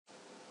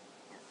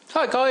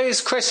Hi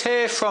guys, Chris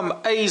here from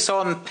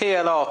Azon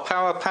PLR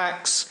Power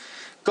Packs.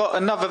 Got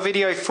another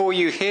video for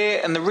you here,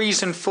 and the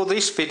reason for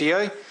this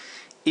video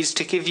is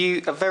to give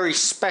you a very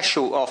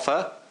special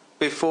offer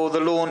before the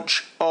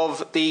launch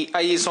of the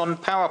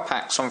Azon Power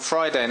Packs on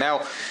Friday.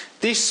 Now,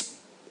 this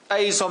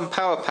Azon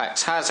Power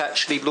Packs has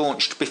actually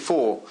launched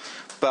before,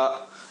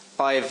 but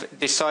I've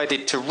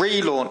decided to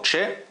relaunch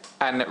it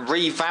and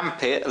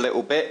revamp it a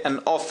little bit and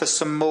offer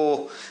some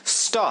more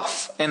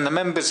stuff in the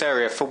members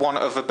area, for want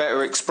of a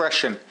better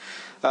expression.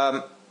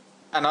 And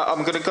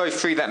I'm going to go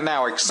through that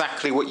now,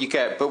 exactly what you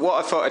get. But what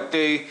I thought I'd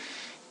do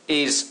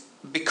is,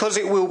 because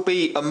it will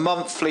be a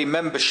monthly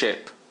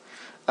membership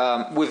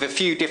with a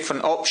few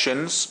different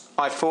options,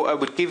 I thought I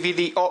would give you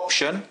the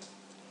option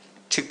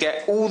to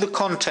get all the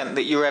content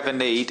that you ever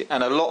need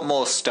and a lot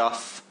more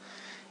stuff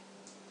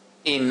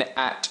in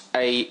at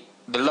the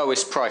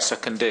lowest price I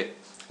can do.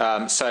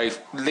 So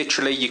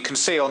literally you can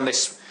see on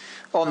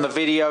the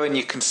video, and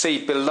you can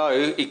see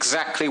below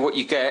exactly what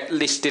you get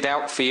listed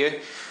out for you.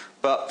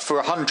 But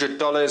for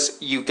 $100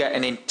 you get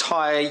an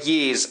entire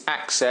year's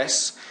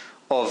access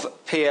of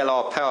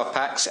PLR Power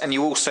Packs, and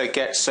you also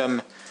get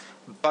some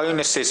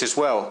bonuses as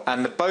well.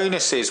 And the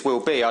bonuses will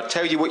be, I'll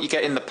tell you what you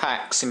get in the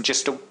packs in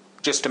just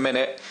a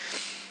minute,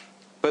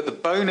 but the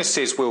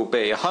bonuses will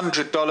be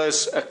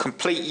 $100, a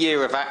complete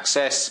year of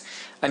access,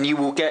 and you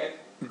will get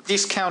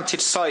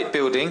discounted site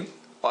building.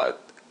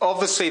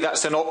 Obviously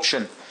that's an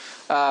option,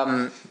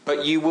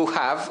 but you will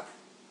have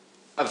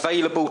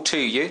available to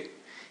you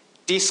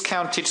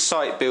discounted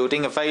site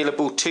building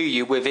available to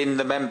you within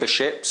the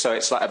membership. So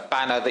it's like a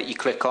banner that you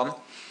click on,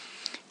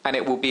 and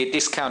it will be a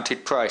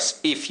discounted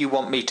price if you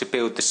want me to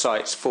build the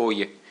sites for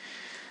you.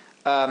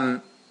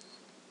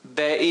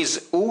 There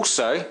is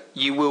also,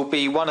 you will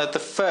be one of the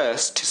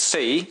first to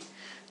see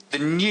the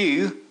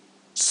new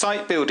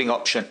site building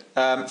option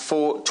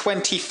for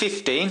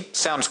 2015.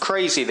 Sounds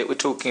crazy that we're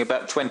talking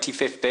about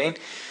 2015,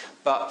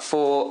 but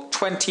for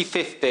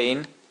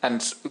 2015,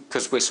 and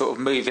because we're sort of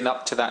moving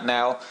up to that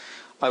now,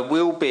 I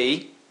will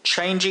be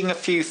changing a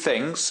few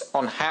things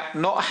on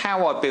not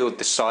how I build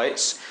the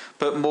sites,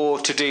 but more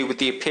to do with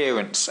the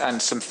appearance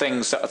and some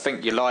things that I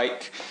think you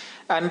like.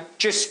 And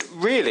just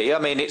really, I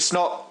mean, it's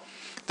not,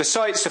 the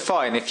sites are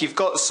fine. If you've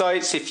got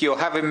sites, if you're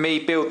having me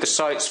build the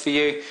sites for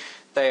you,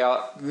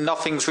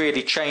 nothing's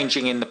really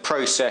changing in the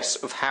process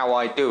of how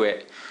I do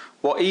it.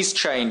 What is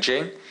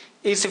changing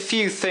is a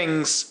few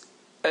things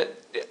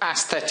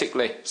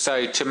aesthetically,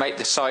 so to make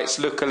the sites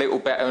look a little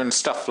better and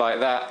stuff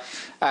like that.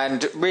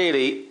 And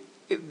really,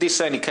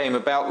 this only came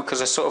about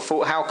because I sort of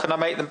thought, how can I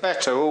make them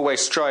better?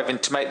 Always striving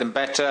to make them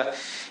better.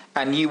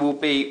 And you will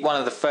be one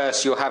of the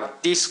first. You'll have a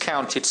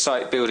discounted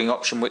site building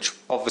option, which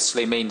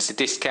obviously means a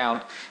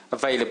discount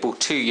available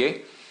to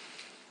you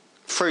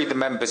through the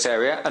members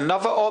area.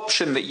 Another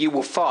option that you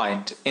will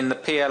find in the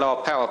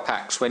PLR Power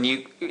Packs,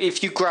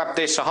 if you grab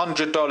this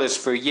 $100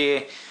 for a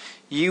year,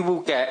 you will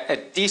get a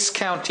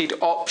discounted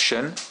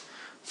option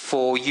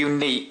for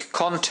unique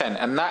content.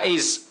 And that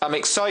is, I'm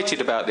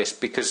excited about this,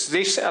 because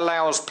this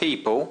allows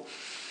people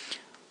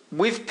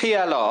with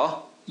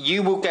PLR,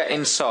 you will get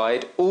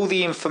inside all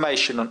the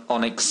information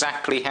on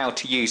exactly how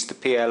to use the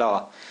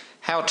PLR,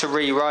 how to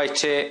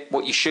rewrite it,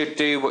 what you should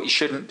do, what you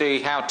shouldn't do,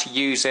 how to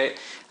use it,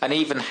 and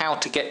even how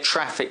to get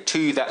traffic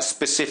to that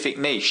specific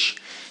niche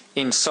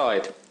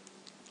inside.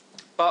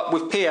 But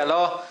with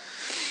PLR,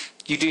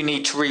 you do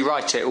need to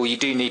rewrite it, or you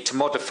do need to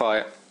modify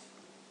it.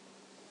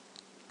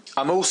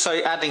 I'm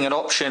also adding an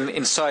option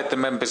inside the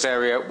members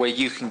area where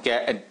you can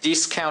get a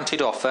discounted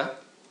offer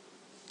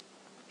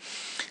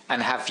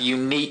and have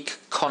unique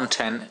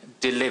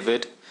content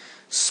delivered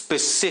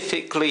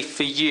specifically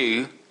for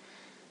you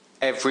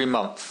every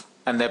month.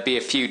 And there'll be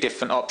a few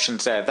different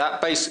options there.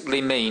 That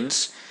basically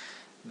means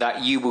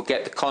that you will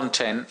get the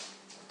content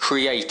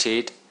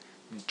created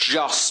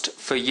just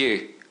for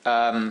you.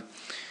 So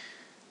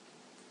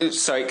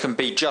it can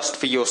be just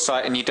for your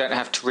site, and you don't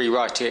have to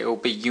rewrite it. It will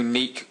be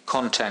unique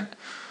content.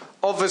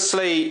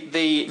 Obviously,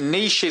 the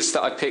niches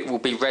that I pick will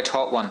be red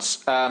hot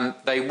ones.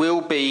 They will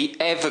be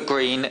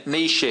evergreen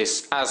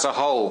niches as a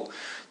whole.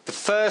 The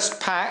first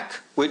pack,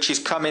 which is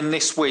coming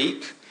this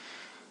week,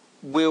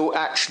 will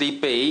actually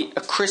be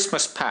a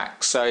Christmas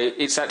pack. So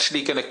it's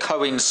actually going to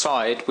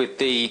coincide with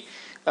the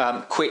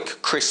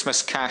quick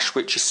Christmas cash,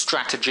 which is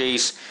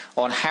strategies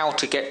on how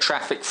to get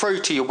traffic through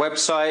to your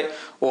website,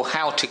 or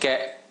how to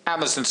get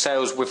Amazon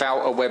sales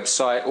without a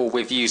website or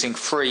with using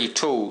free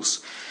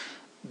tools.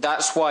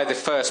 That's why the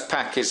first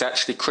pack is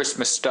actually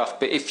Christmas stuff.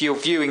 But if you're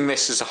viewing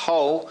this as a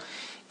whole,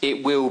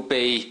 it will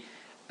be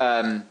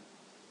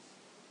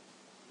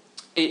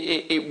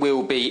it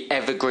will be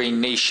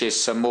evergreen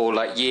niches, so more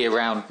like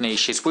year-round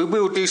niches. We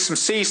will do some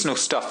seasonal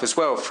stuff as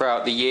well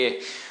throughout the year,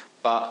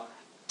 but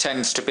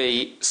tends to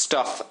be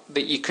stuff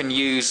that you can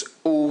use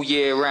all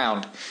year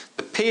round.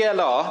 The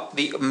PLR,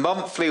 the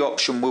monthly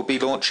option, will be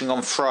launching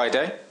on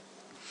Friday.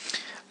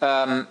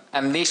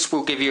 And this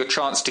will give you a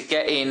chance to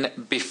get in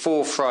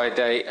before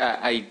Friday at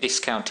a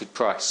discounted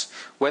price.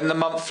 When the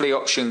monthly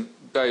option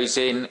goes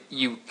in,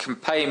 you can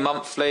pay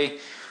monthly,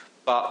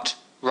 but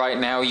right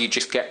now. You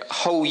just get a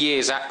whole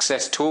year's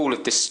access to all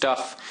of this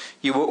stuff.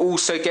 You will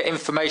also get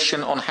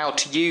information on how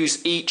to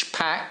use each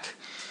pack.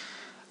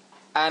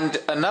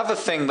 And another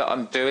thing that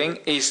I'm doing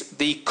is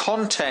the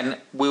content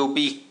will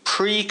be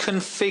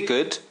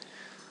pre-configured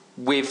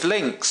with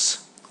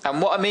links.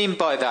 And what I mean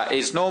by that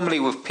is normally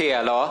with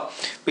PLR,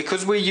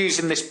 because we're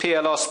using this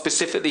PLR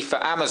specifically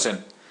for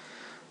Amazon,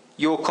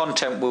 your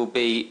content will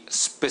be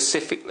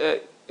specific,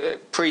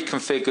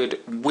 pre-configured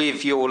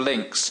with your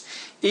links.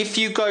 If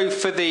you go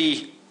for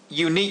the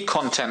unique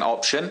content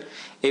option,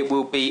 it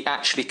will be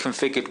actually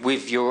configured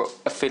with your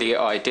affiliate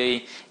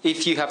ID.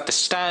 If you have the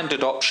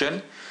standard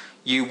option,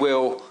 you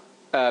will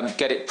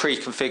get it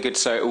pre-configured,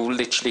 so it will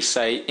literally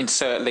say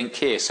insert link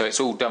here, so it's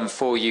all done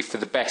for you for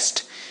the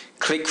best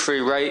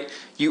click-through rate.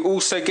 You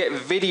also get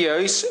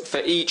videos for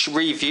each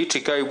review to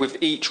go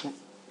with each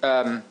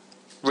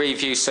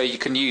review, so you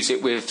can use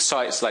it with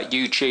sites like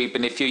YouTube,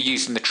 and if you're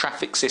using the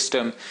traffic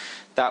system,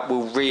 that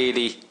will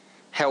really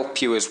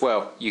help you as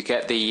well. You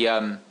get the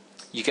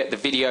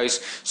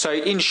videos. So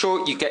in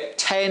short, you get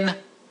 10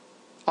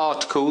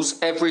 articles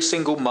every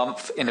single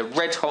month in a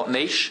red hot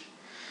niche.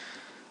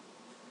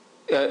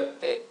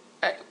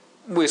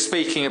 We're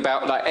speaking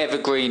about like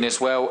evergreen as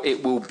well.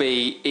 It will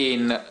be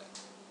in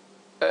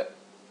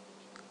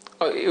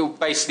it will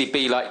basically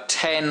be like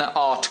 10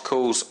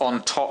 articles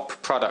on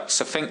top products.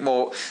 So think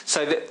more,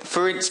 so that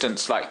for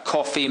instance like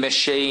coffee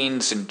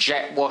machines and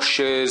jet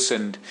washers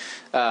and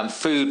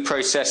food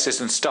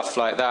processors and stuff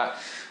like that.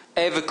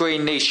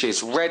 Evergreen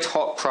niches, red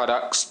hot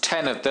products,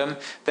 10 of them.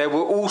 There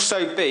will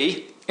also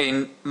be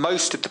in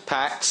most of the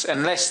packs,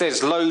 unless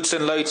there's loads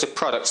and loads of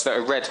products that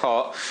are red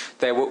hot,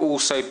 there will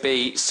also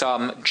be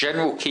some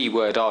general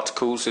keyword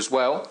articles as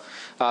well.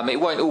 It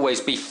won't always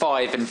be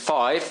 5 and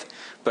 5,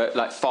 but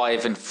like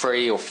 5 and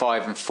 3 or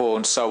 5 and 4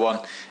 and so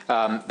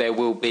on. There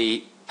will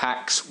be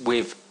packs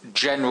with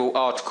general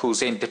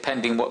articles in,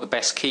 depending what the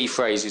best key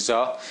phrases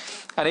are.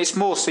 And it's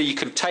more so you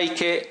can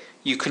take it,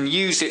 you can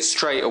use it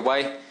straight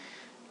away,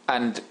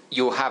 and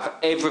you'll have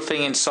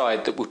everything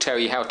inside that will tell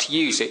you how to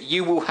use it.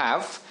 You will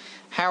have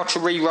how to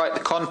rewrite the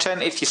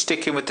content if you're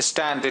sticking with the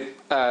standard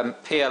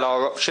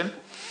PLR option.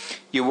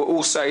 You will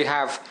also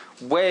have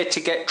where to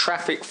get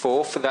traffic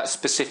for that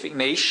specific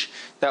niche.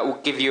 That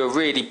will give you a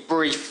really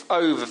brief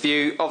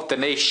overview of the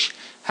niche,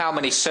 how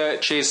many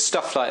searches,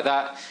 stuff like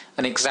that,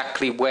 and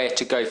exactly where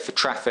to go for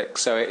traffic.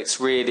 So it's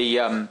really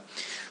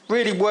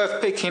really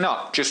worth picking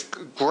up. Just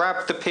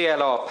grab the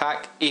PLR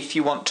pack if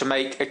you want to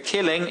make a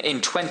killing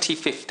in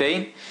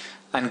 2015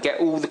 and get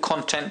all the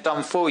content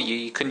done for you.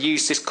 You can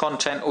use this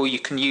content, or you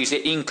can use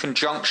it in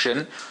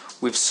conjunction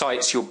with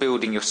sites you're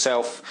building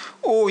yourself,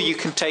 or you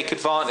can take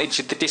advantage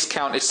of the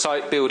discounted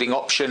site building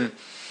option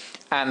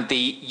and the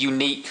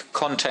unique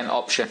content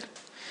option.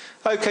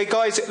 Okay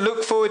guys,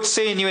 look forward to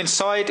seeing you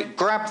inside.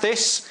 Grab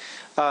this.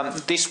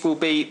 This will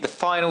be the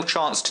final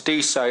chance to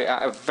do so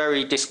at a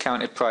very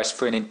discounted price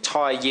for an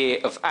entire year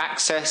of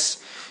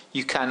access.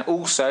 You can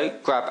also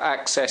grab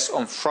access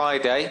on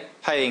Friday,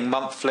 paying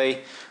monthly,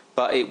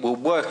 but it will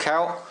work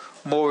out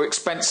more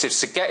expensive.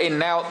 So get in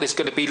now. There's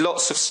going to be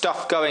lots of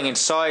stuff going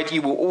inside.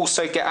 You will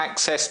also get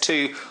access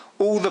to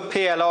all the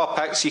PLR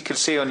packs you can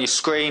see on your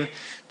screen,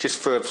 just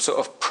for a sort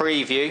of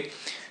preview.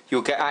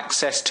 You'll get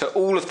access to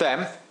all of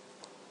them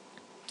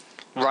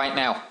right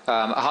now.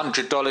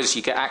 $100,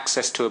 you get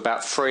access to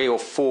about 3 or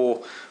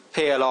 4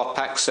 PLR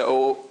packs that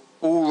are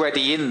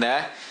already in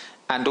there,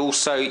 and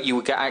also you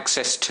will get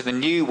access to the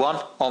new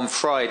one on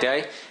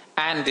Friday,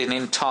 and an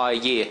entire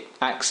year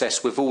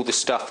access with all the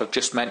stuff I've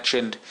just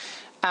mentioned.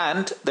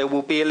 And there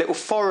will be a little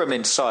forum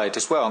inside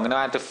as well. I'm going to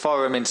add a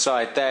forum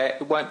inside there.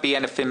 It won't be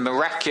anything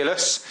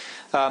miraculous,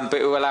 but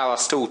it will allow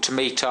us all to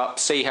meet up,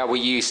 see how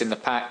we're using the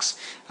packs,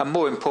 and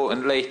more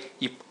importantly,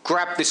 you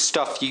grab this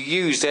stuff, you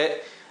use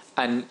it,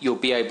 and you'll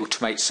be able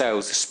to make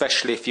sales,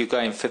 especially if you're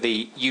going for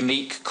the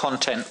unique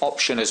content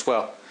option as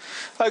well.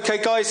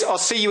 Okay guys, I'll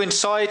see you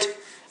inside,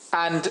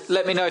 and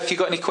let me know if you've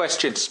got any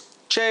questions.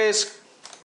 Cheers!